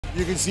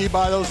You can see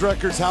by those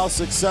records how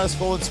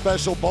successful and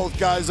special both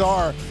guys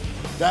are.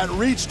 That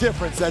reach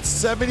difference, that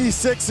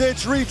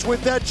 76-inch reach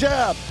with that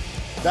jab,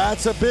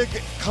 that's a big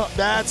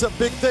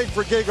thing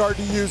for Gegard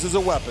to use as a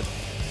weapon.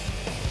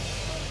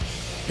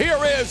 Here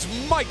is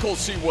Michael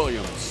C.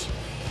 Williams.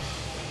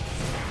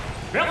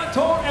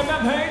 Bellator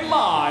MMA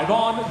live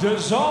on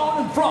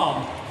DAZN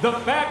from the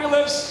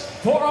fabulous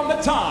Forum.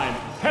 The time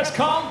has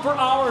come for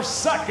our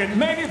second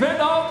main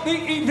event of the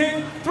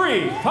evening.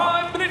 3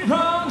 5-minute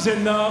rounds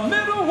in the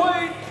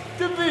middleweight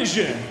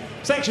division.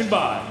 Sanctioned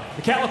by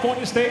the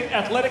California State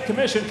Athletic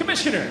Commission.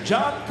 Commissioner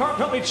John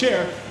Carpelli,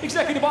 Chair.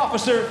 Executive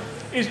Officer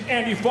is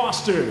Andy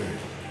Foster.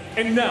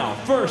 And now,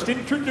 first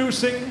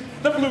introducing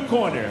the blue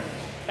corner.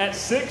 At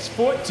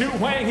 6'2",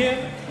 weighing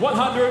in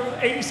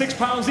 186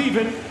 pounds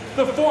even,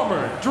 the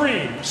former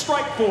Dream,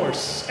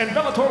 Strikeforce, and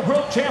Bellator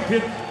World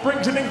Champion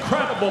brings an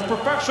incredible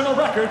professional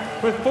record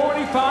with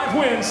 45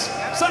 wins,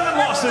 7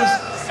 losses,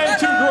 and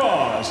 2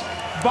 draws.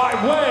 By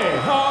way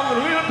of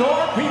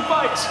Lyoto, he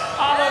fights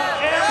out of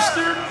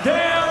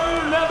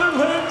Amsterdam,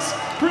 Netherlands,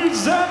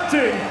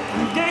 presenting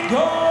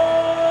Gegard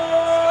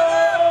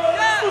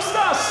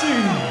Mousasi.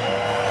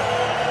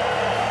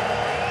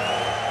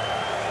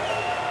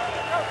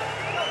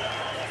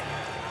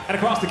 And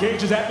across the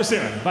cage is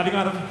adversary, fighting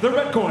out of the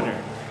red corner.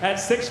 At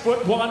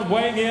 6'1",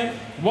 weighing in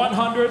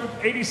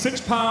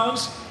 186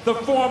 pounds, the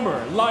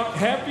former light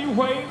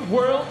heavyweight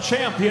world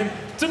champion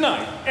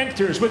tonight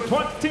enters with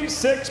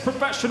 26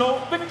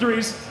 professional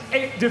victories,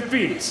 8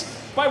 defeats.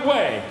 By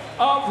way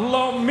of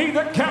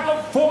Lomita,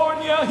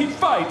 California, he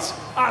fights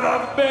out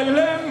of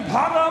Belém,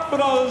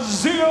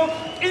 Brazil,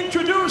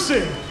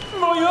 introducing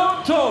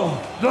Lyoto,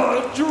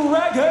 the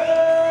Dragon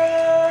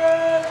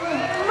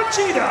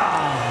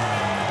Machida.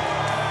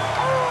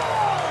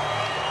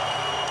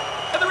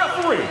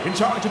 In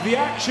charge of the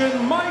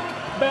action, Mike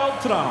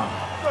Beltran.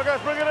 Go guys,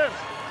 bring it in.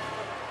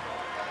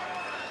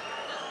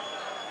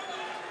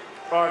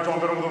 All right, John,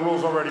 been over the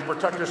rules already.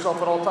 Protect yourself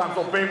at all times.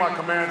 Obey my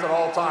commands at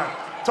all times.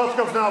 Touch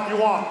gloves now if you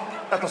want.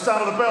 At the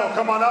sound of the bell,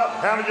 come on out,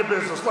 handle your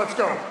business. Let's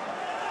go.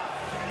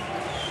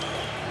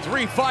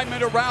 3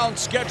 5-minute rounds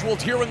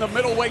scheduled here in the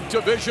middleweight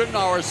division.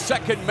 Our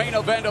second main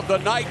event of the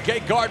night.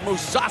 Gegard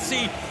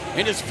Mousasi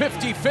in his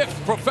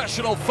 55th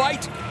professional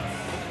fight.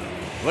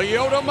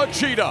 Lyoto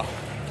Machida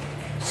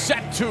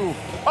set to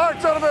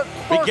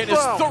begin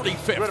his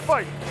 35th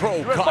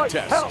pro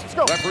contest.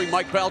 Referee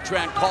Mike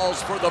Beltran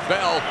calls for the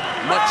bell.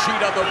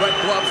 Machida, the red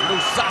gloves,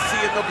 Mousasi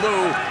in the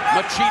blue.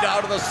 Machida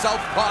out of the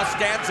southpaw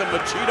stance, and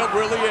Machida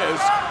really is.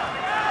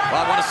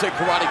 Well, I want to say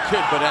Karate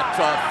Kid, but at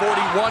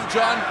 41,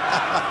 John,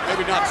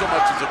 maybe not so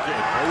much as a kid.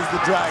 Well, he's the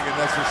dragon,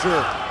 that's for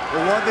sure.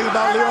 The one thing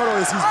about Lyoto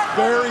is he's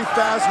very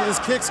fast with his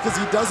kicks because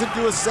he doesn't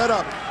do a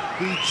setup.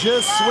 He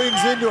just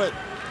swings into it.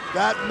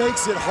 That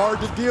makes it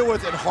hard to deal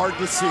with and hard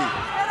to see.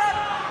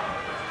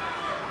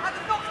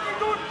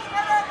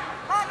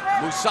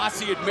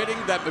 Mousasi admitting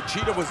that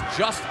Machida was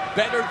just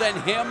better than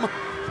him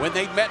when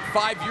they met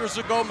 5 years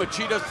ago.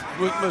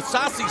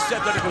 Mousasi said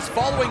that he was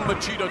following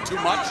Machida too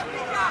much,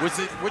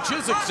 which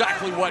is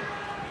exactly what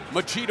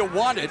Machida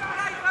wanted.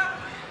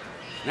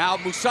 Now,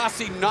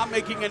 Mousasi not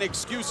making any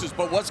excuses,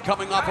 but was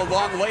coming off a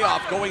long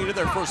layoff going into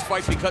their first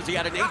fight because he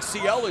had an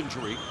ACL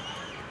injury.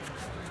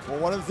 Well,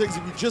 one of the things,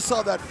 if you just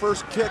saw that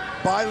first kick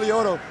by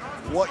Lyoto,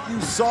 what you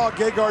saw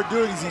Gegard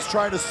doing is he's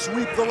trying to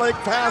sweep the leg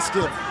past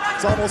him.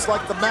 It's almost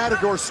like the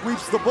matador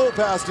sweeps the bull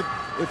past him.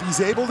 If he's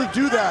able to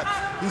do that,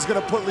 he's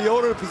going to put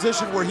Lyoto in a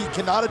position where he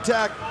cannot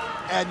attack,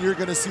 and you're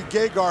going to see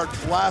Gegard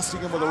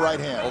blasting him with a right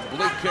hand.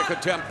 Oblique kick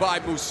attempt by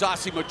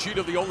Mousasi.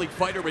 Machida, the only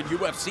fighter in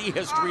UFC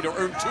history to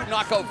earn 2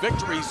 knockout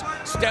victories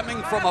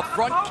stemming from a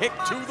front kick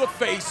to the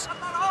face.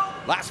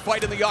 Last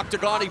fight in the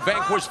octagon, he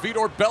vanquished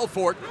Vitor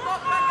Belfort.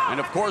 And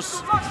of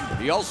course,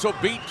 he also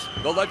beat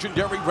the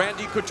legendary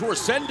Randy Couture,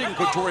 sending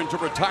Couture into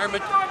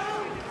retirement.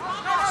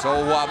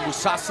 So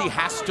Mousasi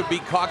has to be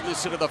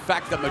cognizant of the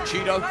fact that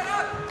Machida,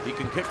 he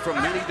can kick from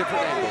many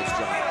different angles,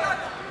 John.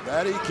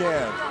 That he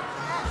can.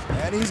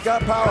 And he's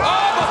got power.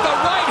 Oh, but the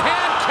right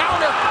hand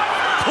counter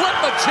clip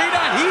Machida,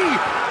 and he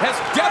has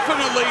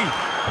definitely...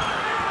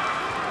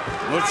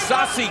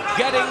 Mousasi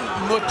getting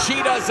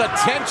Machida's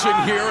attention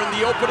here in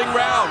the opening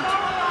round.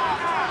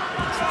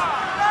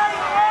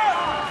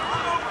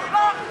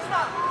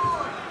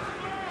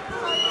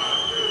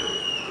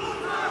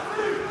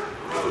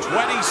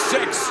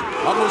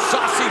 Of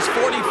Mousasi's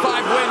 45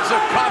 wins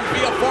have come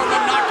via form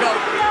of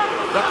knockout.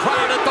 The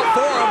crowd at the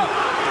Forum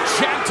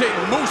chanting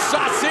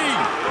Mousasi.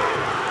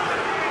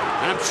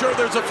 And I'm sure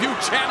there's a few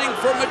chanting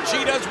for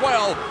Machida as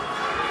well.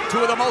 2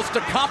 of the most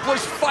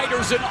accomplished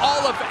fighters in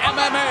all of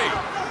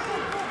MMA.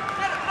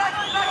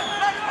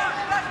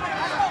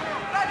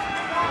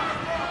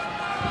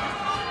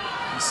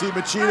 See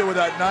Machida with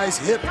that nice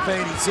hip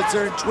feint. He sits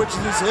there and twitches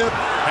his hip.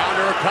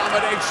 Counter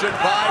accommodation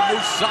by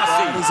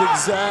Mousasi. That is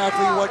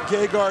exactly what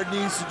Gegard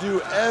needs to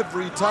do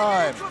every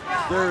time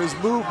there is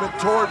movement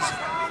towards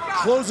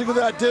closing of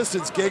that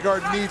distance.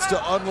 Gegard needs to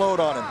unload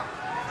on him.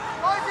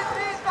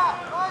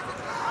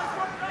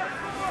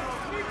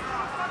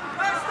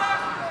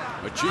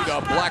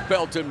 Machida, black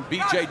belt in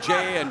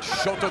BJJ and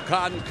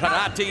Shotokan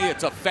Karate.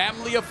 It's a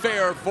family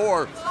affair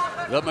for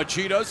the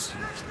Machidas.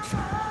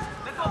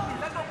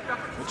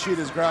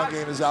 Machida's ground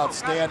game is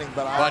outstanding,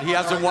 but he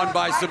hasn't won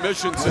by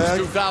submission since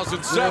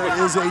 2007.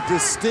 There is a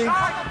distinct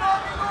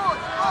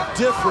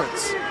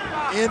difference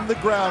in the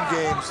ground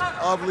games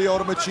of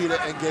Lyoto Machida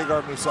and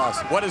Gegard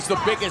Mousasi. What is the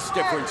biggest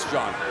difference,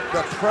 John?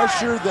 The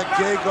pressure that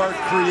Gegard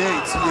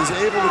creates. He is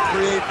able to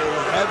create a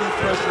heavy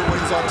pressure when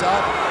he's on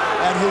top,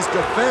 and his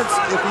defense,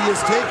 if he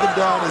is taken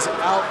down, is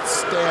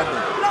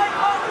outstanding.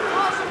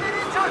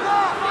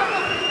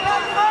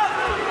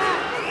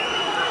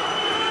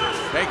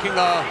 Taking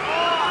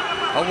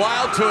a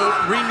while to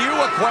renew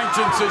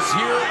acquaintances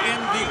here in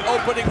the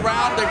opening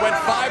round. They went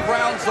 5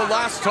 rounds the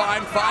last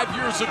time, 5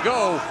 years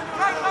ago,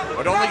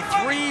 but only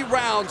 3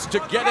 rounds to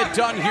get it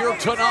done here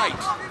tonight.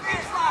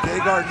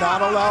 Gegard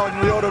not allowing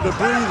Lyoto to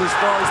breathe as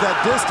far as that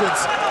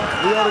distance.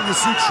 Lyoto, you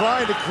see,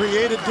 trying to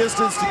create a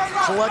distance to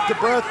collect a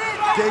breath.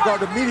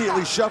 Gegard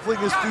immediately shuffling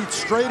his feet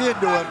straight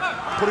into him,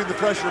 putting the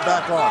pressure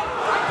back on.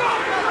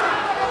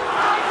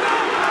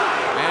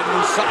 And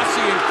Mousasi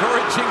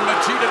encouraging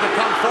Machida to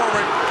come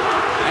forward.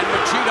 And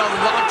Machida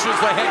launches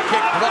the head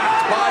kick,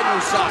 blocked by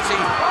Mousasi.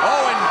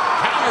 Oh, and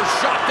counter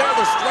shot there,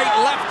 the straight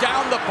left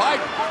down the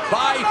pipe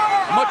by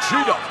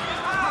Machida.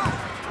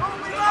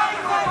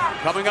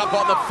 Coming up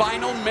on the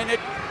final minute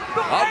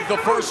of the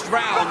first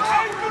round.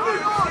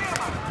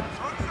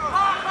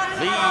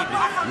 Lead,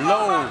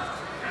 low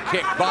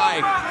kick by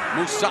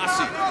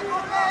Mousasi.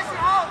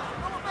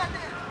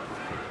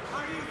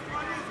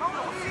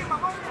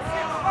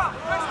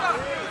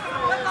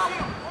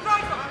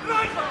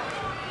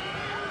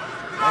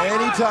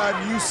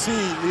 Anytime you see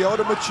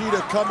Lyoto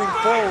Machida coming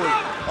forward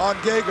on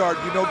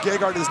Gegard, you know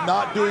Gegard is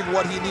not doing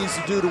what he needs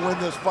to do to win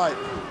this fight.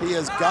 He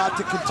has got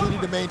to continue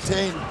to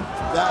maintain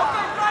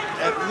that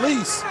at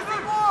least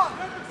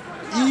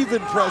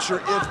even pressure,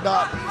 if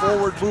not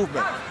forward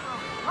movement.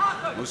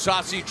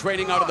 Mousasi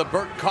training out of the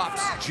Bert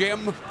Kopp's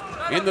gym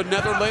in the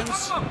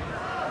Netherlands.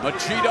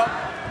 Machida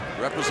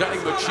representing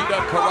Machida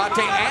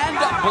Karate and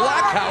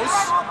Black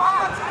House.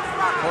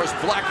 Of course,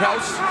 Black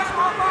House,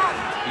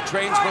 he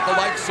trains with the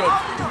likes of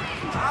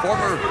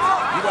former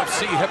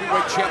UFC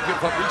heavyweight champion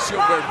Fabricio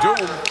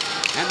Verdum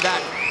and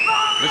that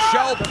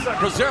Michel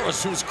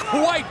Prazeres, who's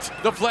quite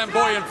the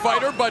flamboyant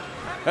fighter. But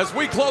as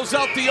we close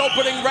out the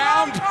opening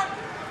round,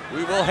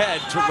 we will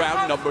head to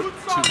round number 2.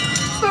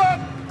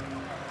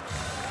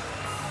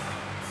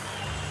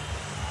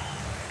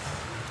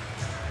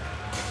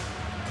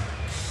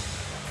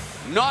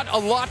 Not a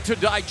lot to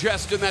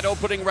digest in that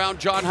opening round.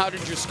 John, how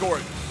did you score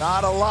it?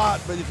 Not a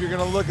lot, but if you're going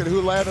to look at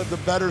who landed the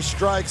better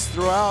strikes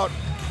throughout,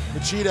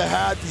 Machida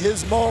had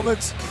his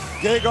moments,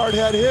 Gegard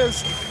had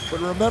his, but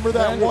remember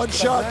that one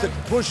shot that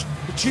pushed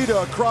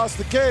Machida across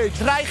the cage.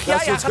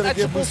 That's what's going to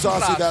give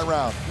Mousasi that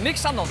round.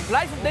 Niks aan de hand,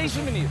 blijf op deze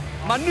manier.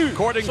 Maar nu,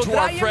 according to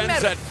our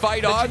friends at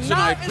Fight Odds, and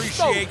I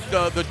appreciate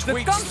the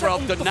tweets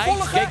throughout the night,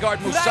 Gegard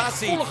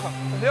Mousasi,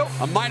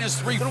 a minus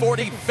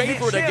 340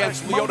 favorite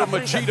against Lyoto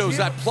Machida, who's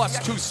at plus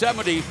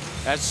 270,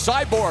 as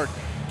Cyborg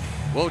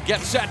will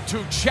get set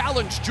to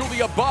challenge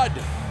Julia Budd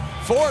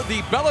for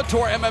the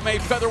Bellator MMA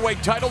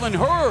featherweight title in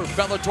her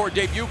Bellator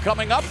debut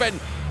coming up. And,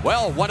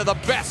 well, one of the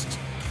best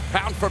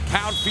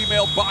pound-for-pound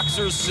female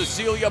boxers,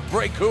 Cecilia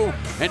Breaku,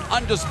 an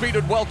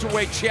undisputed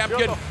welterweight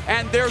champion.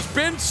 And there's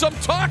been some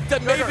talk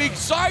that maybe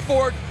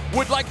Cyborg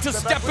would like to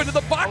step into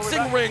the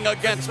boxing ring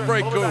against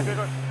Breaku.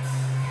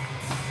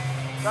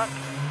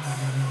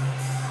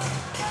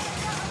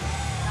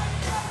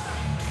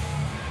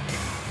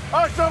 All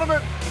right,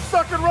 gentlemen,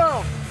 second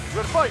round.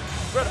 Ready to fight,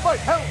 ready to fight,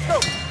 hell, let's go.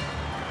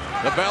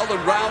 The bell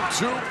in round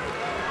 2.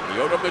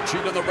 Lyoto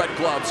Machida in the red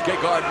gloves,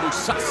 Gegard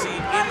Mousasi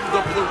in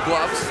the blue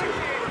gloves.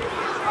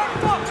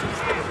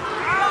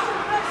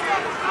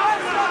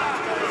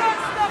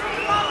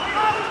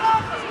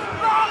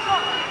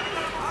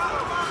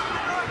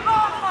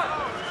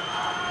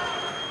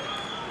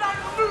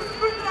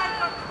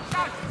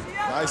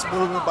 Nice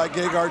movement by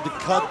Gegard to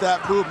cut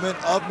that movement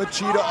of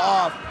Machida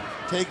off.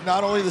 Take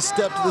not only the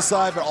step to the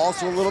side, but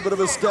also a little bit of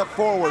a step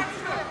forward.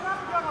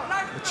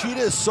 Machida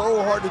is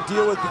so hard to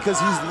deal with because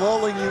he's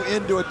lulling you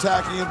into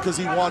attacking him because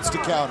he wants to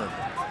counter.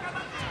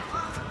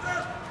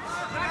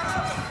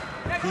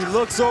 He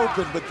looks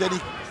open, but then he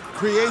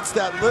creates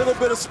that little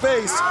bit of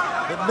space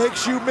that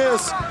makes you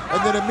miss,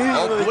 and then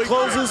immediately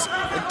closes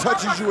and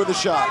touches you with a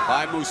shot.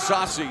 By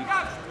Mousasi.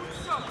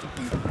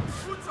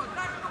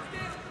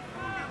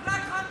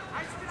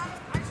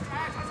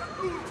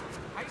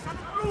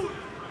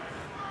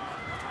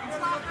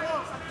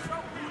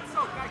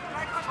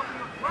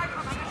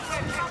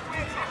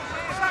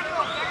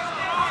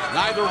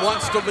 Neither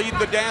wants to lead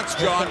the dance,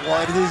 John.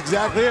 Well, that is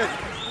exactly it.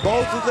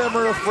 Both of them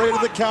are afraid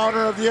of the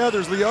counter of the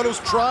others. Lyoto's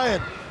trying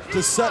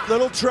to set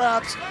little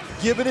traps,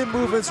 giving him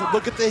movements.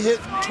 Look at the hit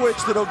and twitch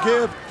that he'll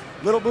give.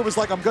 Little movements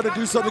like, I'm going to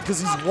do something,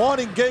 because he's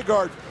wanting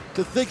Gegard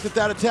to think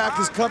that attack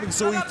is coming,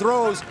 so he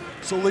throws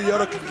so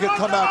Lyoto can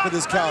come out with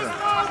his counter.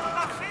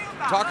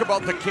 Talk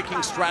about the kicking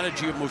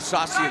strategy of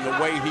Mousasi and the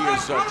way he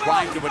is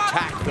trying to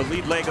attack the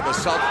lead leg of the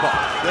southpaw.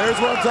 There's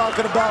what I'm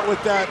talking about with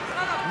that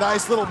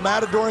nice little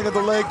matadoring of the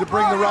leg to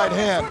bring the right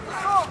hand.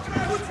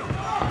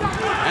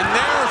 And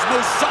there's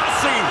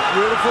Mousasi.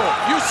 Beautiful.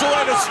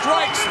 Fusillade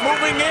strikes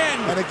moving in.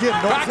 And again,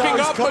 backing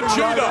up coming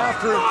Machida. right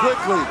after him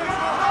quickly.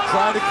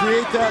 Trying to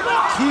create that,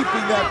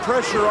 keeping that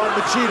pressure on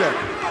Machida.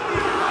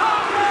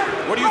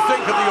 What do you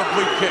think of the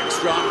oblique kicks,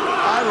 John?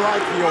 I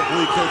like the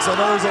oblique kicks. I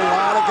know there's a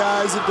lot of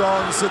guys that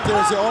don't sit there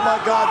and say, oh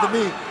my God, the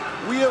knee.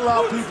 We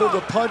allow people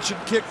to punch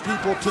and kick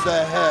people to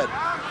the head.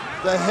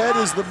 The head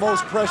is the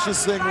most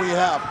precious thing we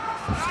have.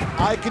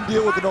 I can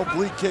deal with an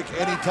oblique kick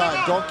anytime.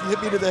 Don't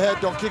hit me to the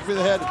head, don't kick me to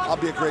the head. I'll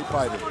be a great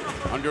fighter.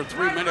 Under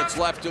 3 minutes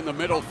left in the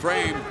middle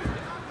frame.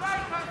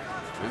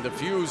 And the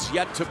fuse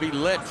yet to be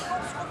lit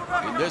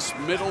in this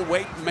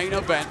middleweight main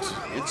event.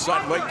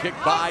 Inside leg kick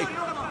by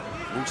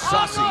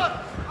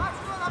Mousasi.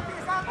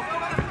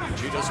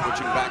 Machida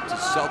switching back to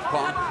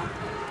southpaw.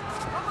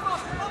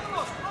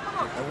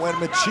 And when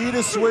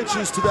Machida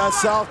switches to that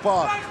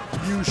southpaw,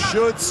 you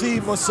should see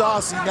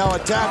Mousasi now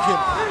attack him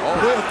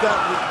with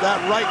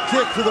that right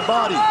kick to the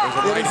body.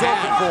 It is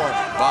open for him.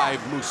 By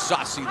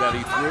Mousasi that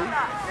he threw.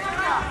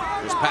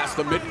 Just past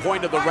the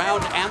midpoint of the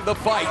round and the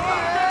fight.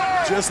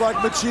 Just like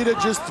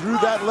Machida just threw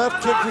that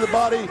left kick to the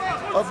body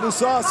of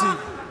Mousasi.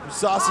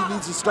 Mousasi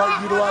needs to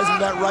start utilizing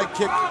that right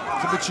kick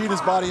to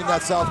Machida's body in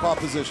that southpaw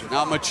position.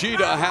 Now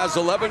Machida has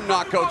 11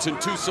 knockouts and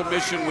 2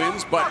 submission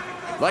wins, but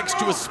likes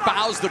to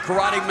espouse the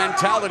karate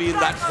mentality in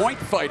that point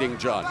fighting,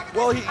 John.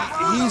 Well,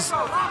 he's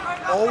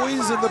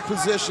always in the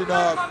position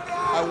of,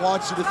 I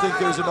want you to think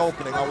there's an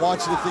opening. I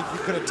want you to think you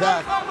can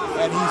attack,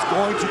 and he's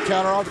going to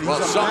counter off.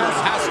 Well, someone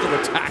has to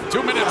attack. 2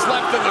 minutes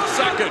left in the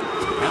second,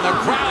 and the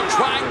crowd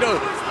trying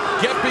to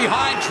get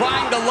behind,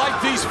 trying to light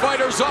these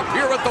fighters up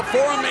here at the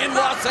Forum in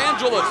Los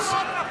Angeles.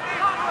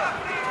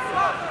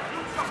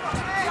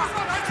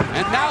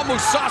 And now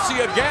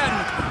Mousasi again.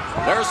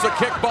 There's the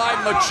kick by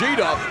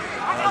Machida.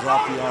 That was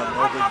off the arm,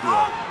 no big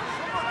deal.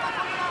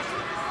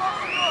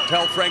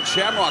 Tell Frank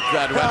Shamrock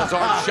that, who had his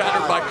arm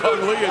shattered by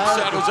Kung Lee in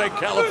San Jose,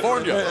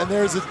 California. And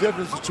there's a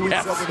difference between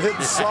someone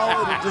hitting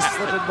solid and just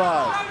slipping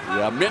by.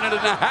 Yeah, a minute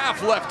and a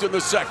half left in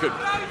the second.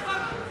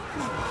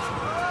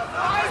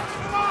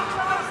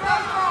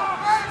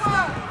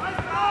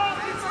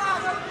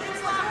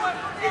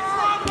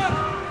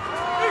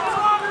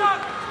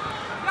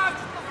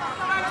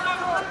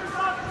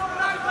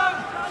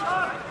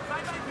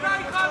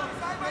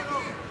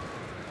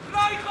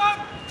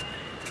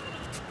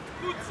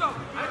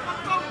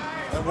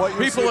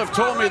 People have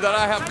told me that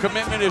I have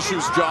commitment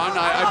issues, John.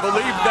 I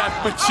believe that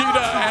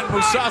Machida and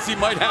Mousasi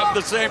might have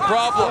the same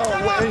problem.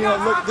 Well, you know,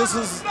 look,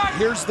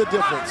 here's the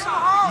difference.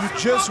 You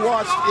just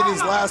watched in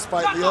his last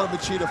fight, Lyoto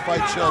Machida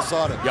fight Chael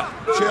Sonnen. Yeah.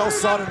 Chael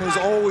Sonnen is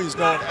always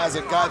known as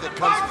a guy that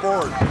comes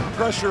forward,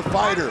 pressure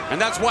fighter. And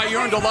that's why he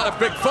earned a lot of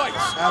big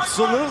fights.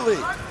 Absolutely.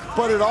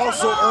 But it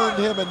also earned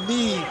him a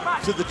knee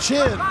to the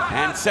chin.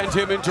 And sent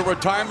him into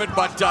retirement,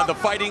 but the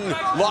fighting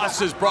lost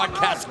his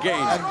broadcast gain.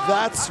 And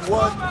that's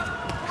what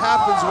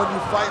happens when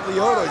you fight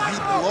Lyoto. He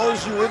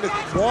blows you into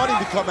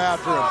wanting to come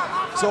after him.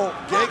 So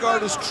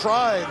Gegard is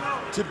trying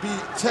to be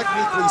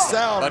technically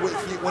sound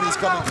when he's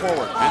coming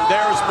forward. And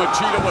there's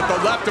Machida with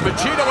the left, and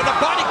Machida with a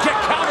body kick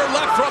counter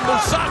left from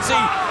Mousasi.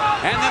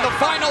 And in the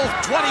final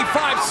 25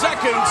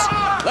 seconds,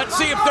 let's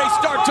see if they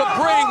start to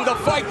bring the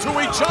fight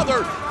to each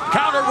other.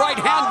 Counter right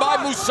hand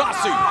by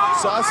Mousasi.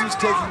 Mousasi's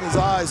taking his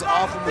eyes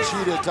off of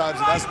Machida at times,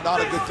 and that's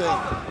not a good thing.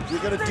 If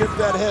you're gonna dip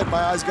that head,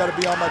 my eyes gotta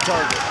be on my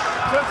target.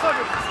 10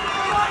 seconds.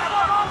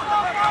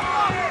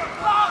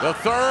 The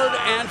third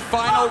and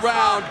final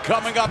round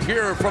coming up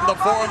here from the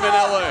Forum in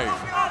LA.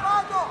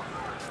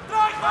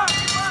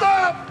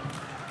 Stop!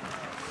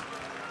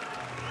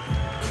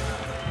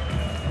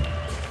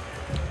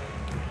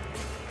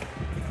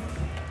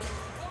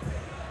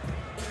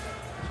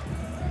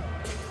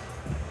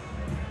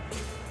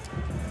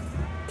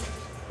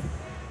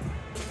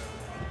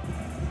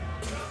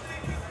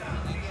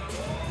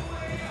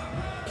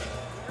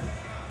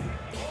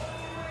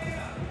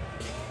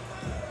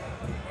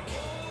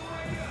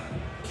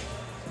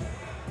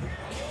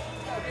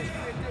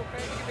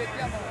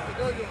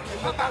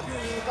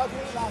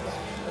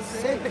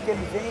 Sempre que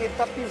ele vem, ele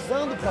tá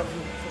pisando pra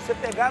vir. Se você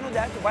pegar no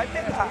direto, vai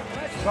pegar.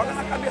 Joga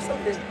na cabeça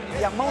dele.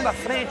 E a mão da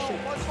frente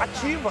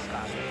ativa,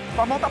 cara.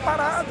 A mão tá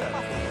parada.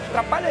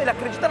 Atrapalha ele,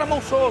 acredita na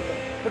mão solta.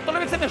 Porque toda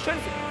vez que você mexeu,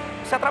 ele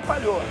se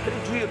atrapalhou,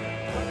 acredito.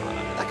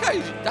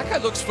 That guy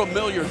looks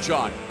familiar,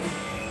 John.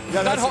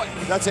 Yeah,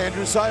 that's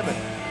Andrew Simon.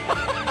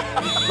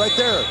 Right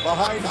there,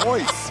 behind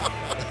Hoist.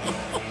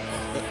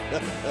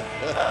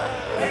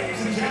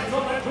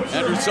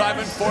 Andrew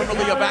Simon,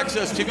 formerly of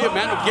Access TV, a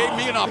man who gave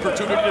me an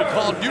opportunity to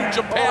call New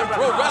Japan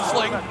Pro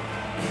Wrestling.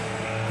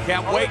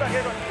 Can't wait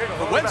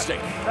for Wednesday,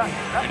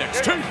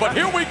 NXT. But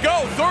here we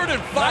go, third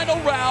and final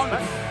round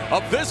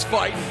of this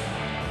fight.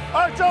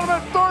 All right,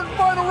 gentlemen, third and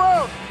final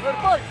round. Ready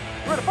to fight?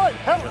 Ready to fight?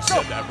 Just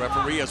said that,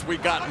 referee, as we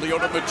got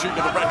Lyoto Machida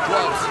in the red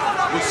gloves,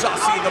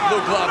 Mousasi in the blue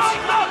gloves.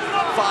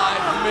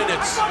 5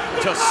 minutes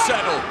to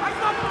settle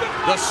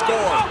the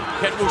score.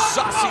 Can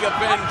Mousasi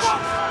avenge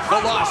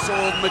the loss, or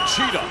will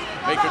Machida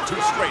make it 2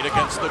 straight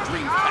against the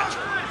dream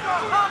catcher?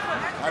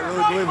 I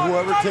really believe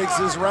whoever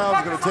takes this round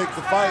is going to take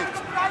the fight.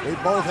 They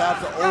both have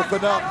to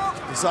open up,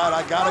 decide,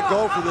 I got to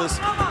go for this.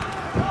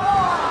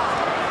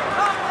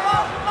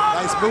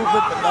 Nice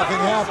movement, but nothing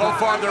happened.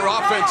 So far, their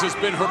offense has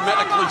been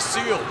hermetically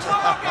sealed.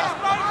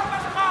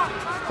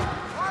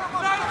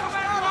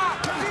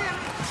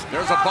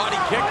 There's a body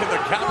kick and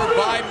the counter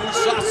by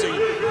Mousasi.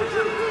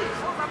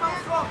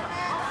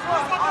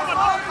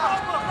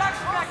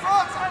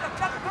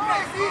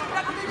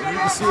 You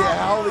can see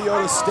how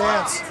Lyoto's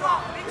stance.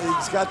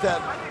 He's got that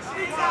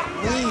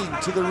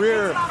lean to the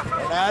rear,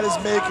 and that is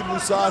making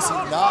Mousasi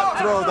not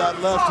throw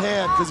that left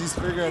hand, because he's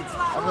figuring,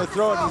 I'm going to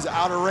throw it and he's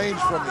out of range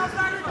from me.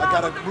 I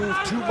got to move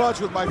too much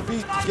with my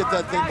feet to get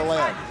that thing to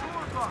land.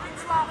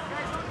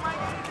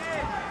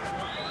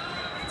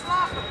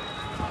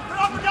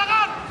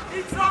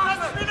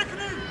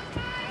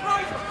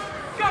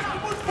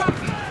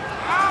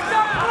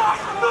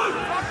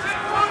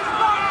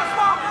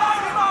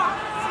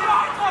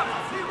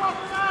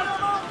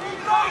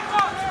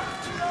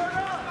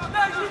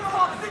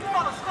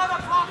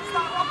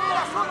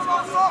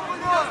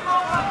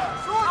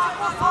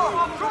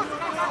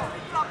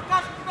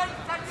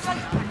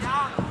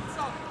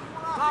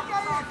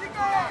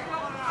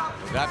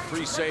 That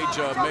presage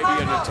maybe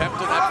an attempt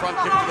at that front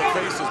kick to the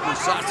face as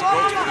Mousasi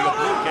goes for the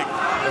oblique kick.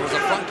 There was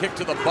a front kick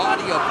to the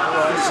body of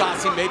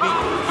Mousasi, maybe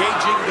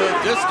gauging the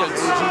distance.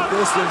 Gauging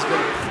distance,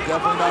 but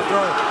definitely not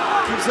throwing.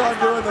 Keeps on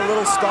doing the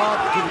little stomp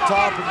to the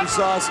top of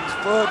Mousasi's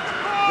foot.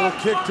 Little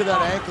kick to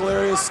that ankle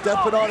area,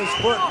 stepping on his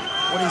foot.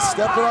 When he's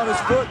stepping on his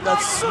foot,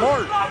 that's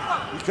smart,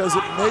 because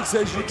it makes,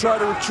 as you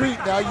try to retreat,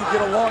 now you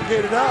get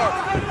elongated out.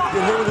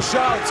 Get hit with a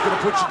shot, it's going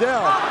to put you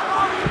down.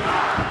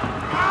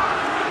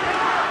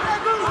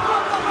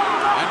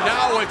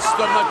 Now it's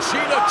the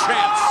Machida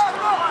chants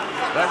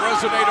that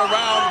resonate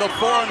around the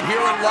forum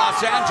here in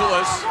Los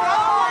Angeles.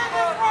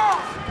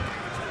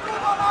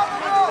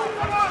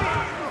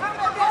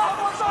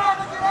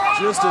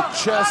 Just a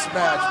chess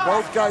match.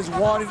 Both guys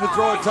wanting to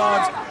throw at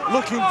times,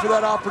 looking for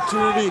that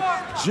opportunity,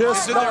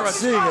 just not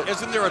seeing it.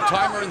 Isn't there a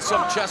timer in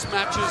some chess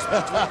matches?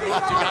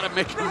 You got to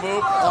make a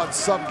move? On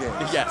some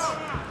games. Yes.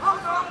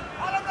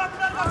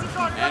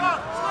 And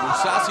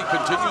Mousasi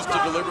continues to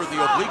deliver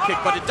the oblique kick,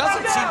 but it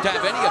doesn't seem to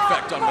have any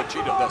effect on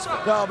Machida thus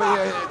far. No, but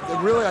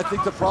really, I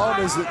think the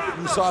problem is that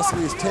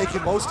Mousasi has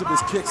taken most of his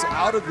kicks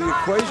out of the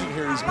equation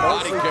here. He's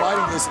mostly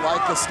fighting this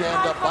like a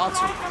stand-up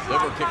boxer.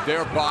 Liver kick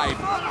there by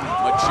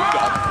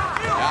Machida.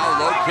 Now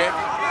low kick.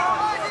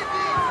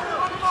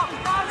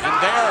 And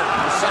there,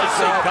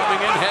 Mousasi coming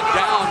in, head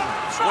down,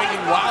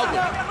 swinging wildly.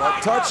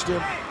 That touched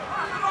him.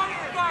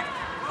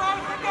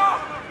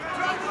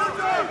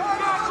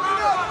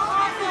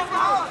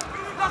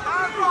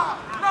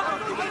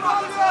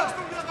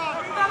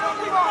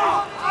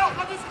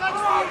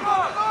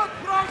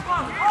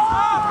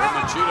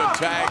 Machida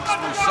tags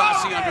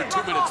Mousasi under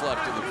 2 minutes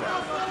left in the fight.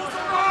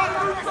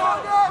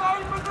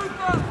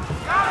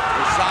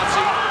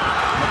 Mousasi,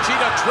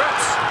 Machida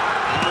trips,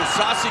 and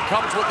Mousasi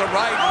comes with the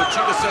right.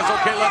 Machida says,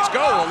 okay, let's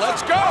go, well,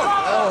 let's go.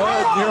 Oh,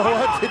 you know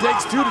what? It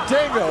takes 2 to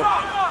tango.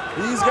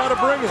 He's got to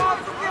bring it.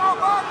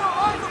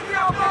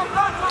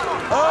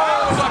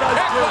 Oh, it's a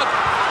kick, but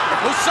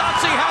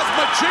Mousasi has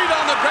Machida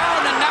on the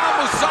ground, and now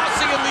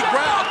Mousasi in the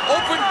ground.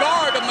 Open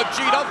guard of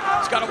Machida.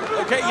 He's got a,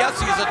 okay, yes,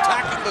 he's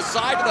attacking the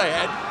side of the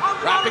head,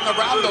 wrapping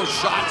around those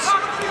shots.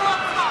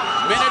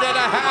 Minute and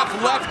a half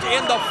left in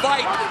the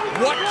fight.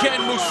 What can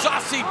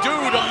Mousasi do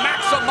to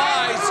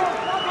maximize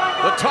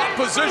the top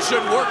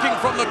position, working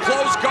from the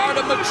closed guard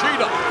of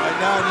Machida? Right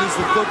now he needs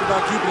to think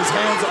about keeping his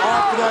hands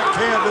off of that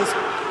canvas,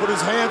 put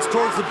his hands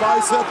towards the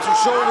biceps or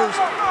shoulders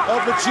of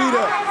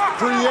Machida,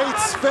 create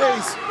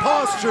space,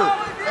 posture,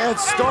 and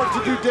start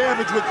to do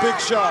damage with big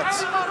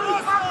shots.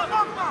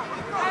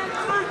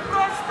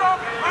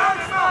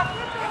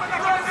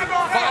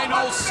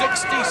 Final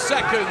 60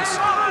 seconds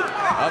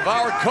of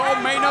our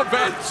co-main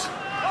event.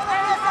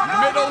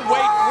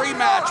 Middleweight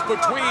rematch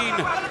between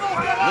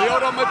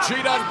Lyoto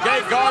Machida and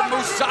Gegard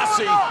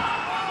Mousasi.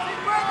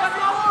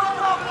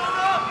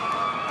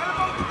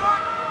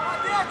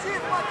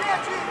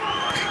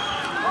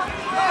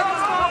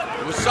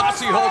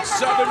 Mousasi holds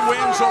 7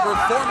 wins over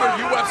former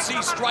UFC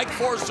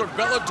Strikeforce or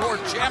Bellator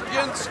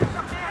champions.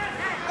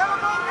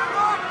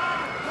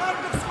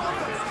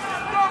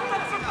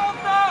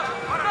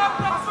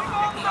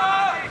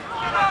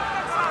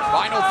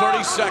 Final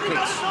 30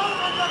 seconds.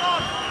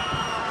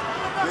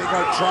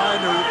 Gegard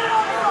trying to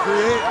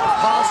create a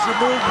posture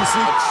move. You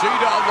see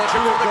Machida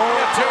looking for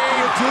the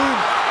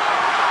guillotine.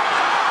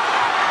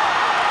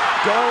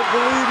 Don't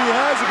believe he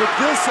has it, but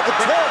this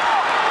attempt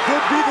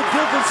could be the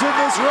difference in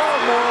this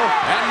round, Moro.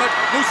 And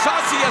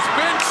Mousasi has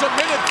been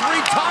submitted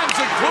 3 times,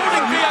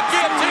 including via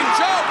guillotine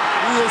choke.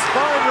 He is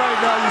fine right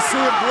now. You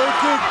see him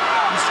blinking.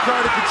 He's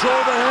trying to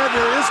control the hand.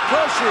 There is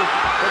pressure,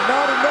 but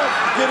not enough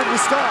to get him to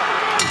stop.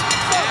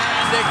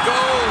 And it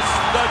goes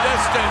the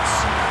distance.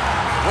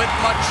 With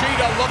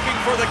Machida looking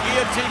for the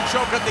guillotine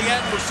choke at the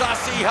end.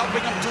 Mousasi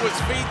helping him to his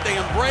feet. They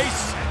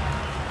embrace.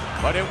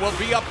 But it will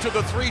be up to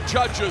the 3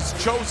 judges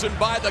chosen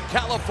by the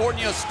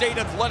California State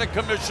Athletic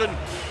Commission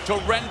to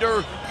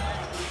render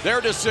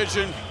their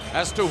decision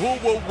as to who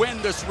will win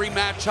this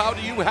rematch. How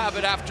do you have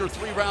it after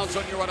 3 rounds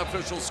on your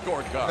unofficial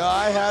scorecard? No,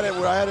 I had it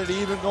where I had it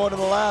even going to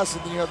the last,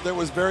 and that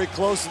was very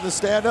close in the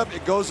stand-up.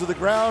 It goes to the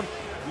ground.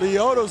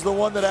 Lyoto's the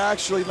one that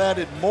actually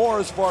landed more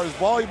as far as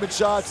volume and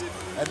shots,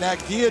 and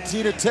that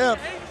guillotine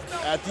attempt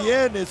at the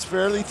end, it's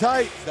fairly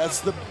tight. That's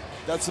the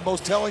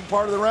most telling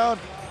part of the round.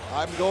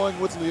 I'm going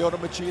with Lyoto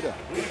Machida.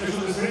 Official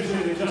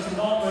decision in just a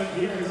moment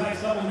here in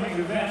tonight's double main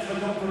event,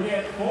 but don't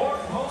forget 4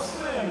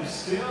 post-limbs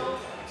still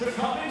to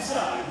come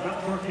inside.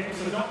 Bellator game,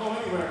 so don't go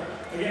anywhere.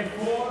 Again,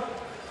 4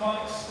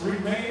 fights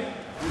remain.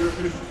 Your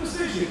official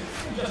decision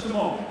in just a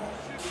moment.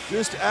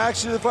 Just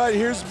action of the fight.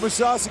 Here's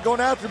Mousasi going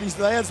after him. He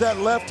lands that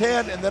left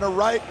hand and then a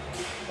right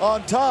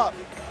on top.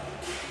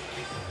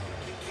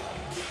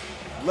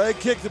 Leg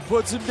kick that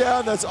puts him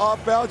down. That's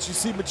off balance. You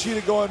see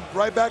Machida going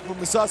right back from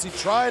Mousasi,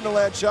 trying to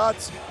land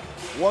shots.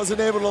 Wasn't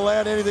able to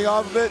land anything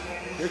off of it.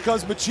 Here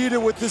comes Machida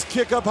with this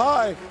kick up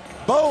high.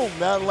 Boom,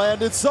 that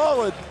landed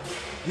solid.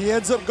 He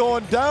ends up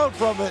going down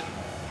from it,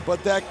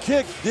 but that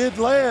kick did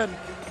land.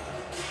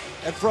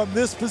 And from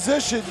this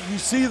position, you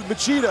see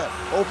Machida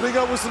opening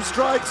up with some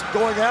strikes,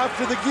 going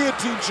after the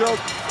guillotine choke.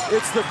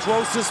 It's the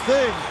closest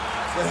thing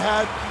that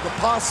had the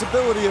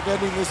possibility of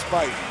ending this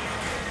fight.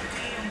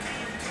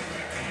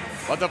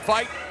 But the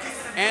fight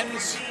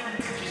ends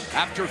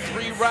after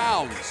 3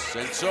 rounds,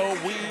 and so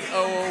we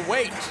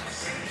await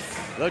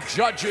the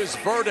judge's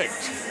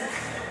verdict.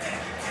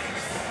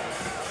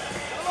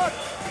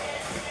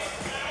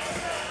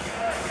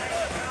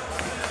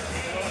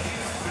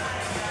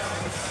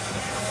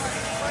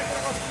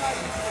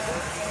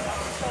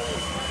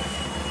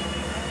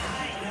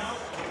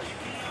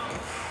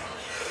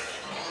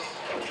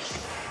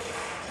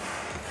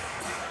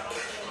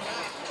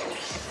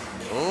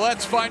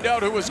 Let's find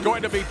out who is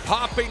going to be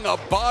popping a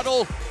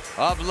bottle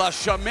of La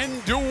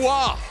Chemin du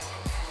Roi.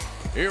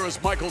 Here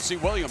is Michael C.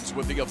 Williams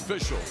with the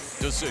official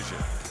decision.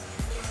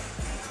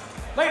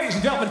 Ladies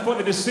and gentlemen, for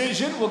the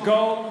decision, we'll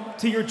go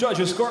to your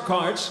judges'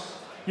 scorecards.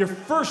 Your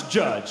first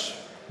judge,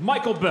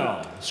 Michael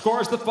Bell,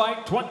 scores the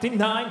fight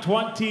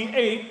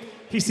 29-28.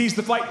 He sees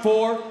the fight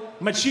for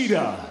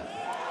Machida.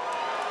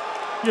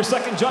 Your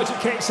second judge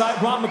at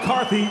K-side, Ron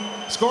McCarthy,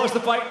 scores the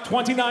fight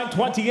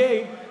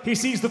 29-28. He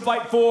sees the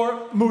fight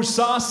for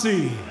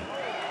Mousasi.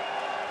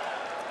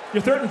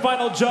 Your third and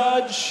final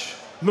judge,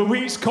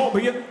 Luis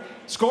Cobian,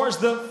 scores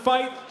the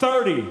fight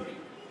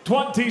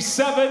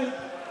 30-27.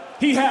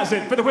 He has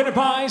it for the winner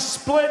by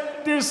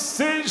split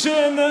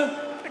decision,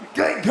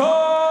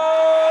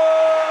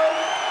 Gegard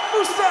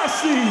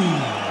Mousasi.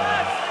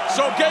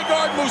 So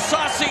Gegard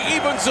Mousasi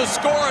evens the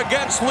score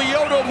against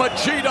Lyoto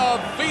Machida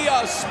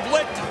via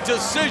split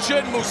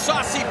decision.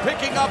 Mousasi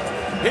picking up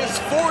his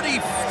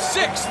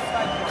 46th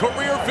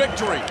career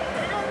victory.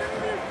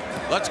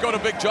 Let's go to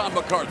Big John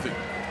McCarthy.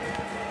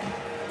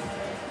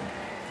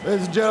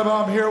 Ladies and gentlemen,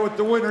 I'm here with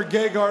the winner,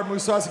 Gegard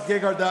Mousasi.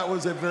 Gegard, that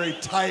was a very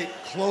tight,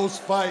 close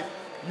fight.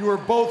 You were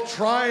both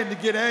trying to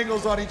get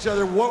angles on each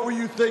other. What were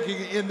you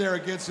thinking in there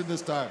against him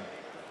this time?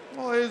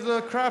 Well, he's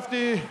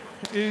crafty.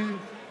 I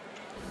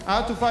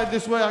had to fight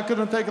this way. I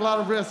couldn't take a lot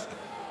of risk.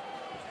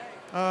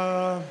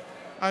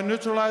 I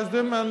neutralized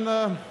him, and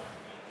I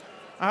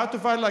had to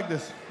fight like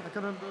this. I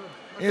couldn't.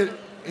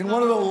 In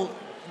one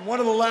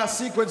of the last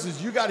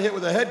sequences, you got hit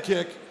with a head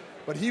kick,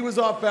 but he was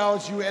off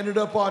balance. You ended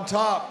up on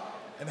top.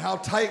 And how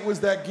tight was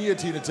that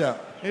guillotine attempt?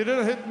 He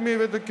didn't hit me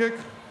with the kick.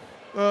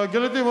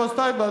 Guillotine was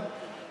tight, but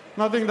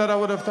nothing that I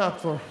would have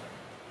tapped for.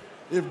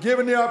 If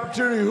given the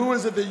opportunity, who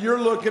is it that you're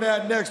looking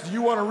at next? Do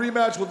you want a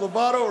rematch with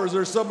Lovato, or is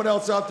there someone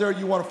else out there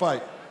you want to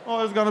fight?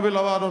 Oh, it's going to be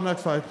Lovato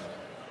next fight.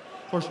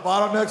 For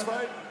Lovato next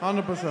fight?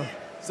 100%.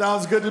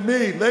 Sounds good to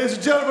me. Ladies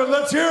and gentlemen,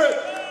 let's hear it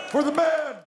for the man.